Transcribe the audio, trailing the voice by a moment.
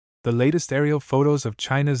The latest aerial photos of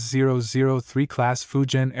China's 003 class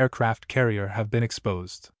Fujian aircraft carrier have been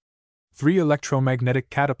exposed. 3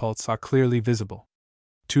 electromagnetic catapults are clearly visible.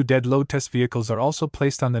 2 dead load test vehicles are also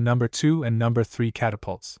placed on the number 2 and number 3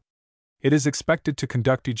 catapults. It is expected to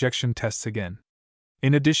conduct ejection tests again.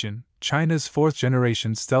 In addition, China's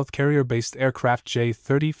 4th-generation stealth carrier-based aircraft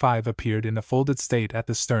J-35 appeared in a folded state at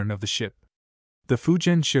the stern of the ship. The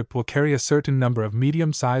Fujian ship will carry a certain number of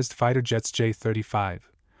medium-sized fighter jets J-35,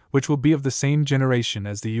 which will be of the same generation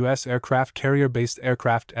as the U.S. aircraft carrier-based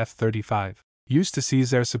aircraft F-35, used to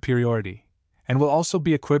seize air superiority, and will also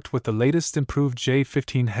be equipped with the latest improved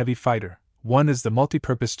J-15 heavy fighter. One is the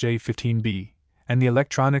multipurpose J-15B, and the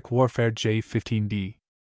electronic warfare J-15D.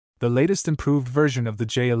 The latest improved version of the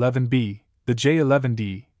J-11B, the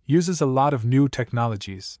J-11D, uses a lot of new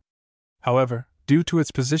technologies. However, due to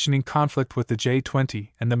its positioning conflict with the J-20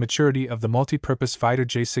 and the maturity of the multipurpose fighter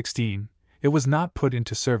J-16, it was not put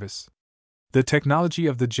into service. The technology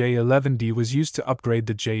of the J-11D was used to upgrade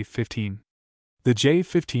the J-15. The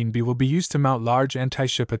J-15B will be used to mount large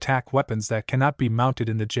anti-ship attack weapons that cannot be mounted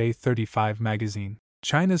in the J-35 magazine.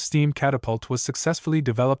 China's steam catapult was successfully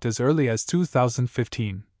developed as early as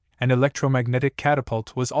 2015, and electromagnetic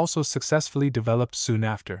catapult was also successfully developed soon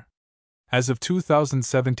after. As of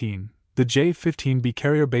 2017, the J-15B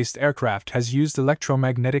carrier-based aircraft has used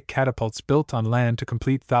electromagnetic catapults built on land to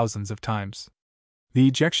complete thousands of times. The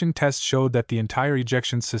ejection test showed that the entire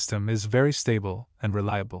ejection system is very stable and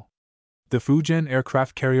reliable. The Fujian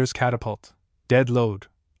aircraft carrier's catapult, dead load,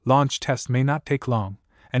 launch test may not take long,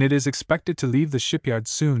 and it is expected to leave the shipyard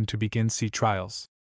soon to begin sea trials.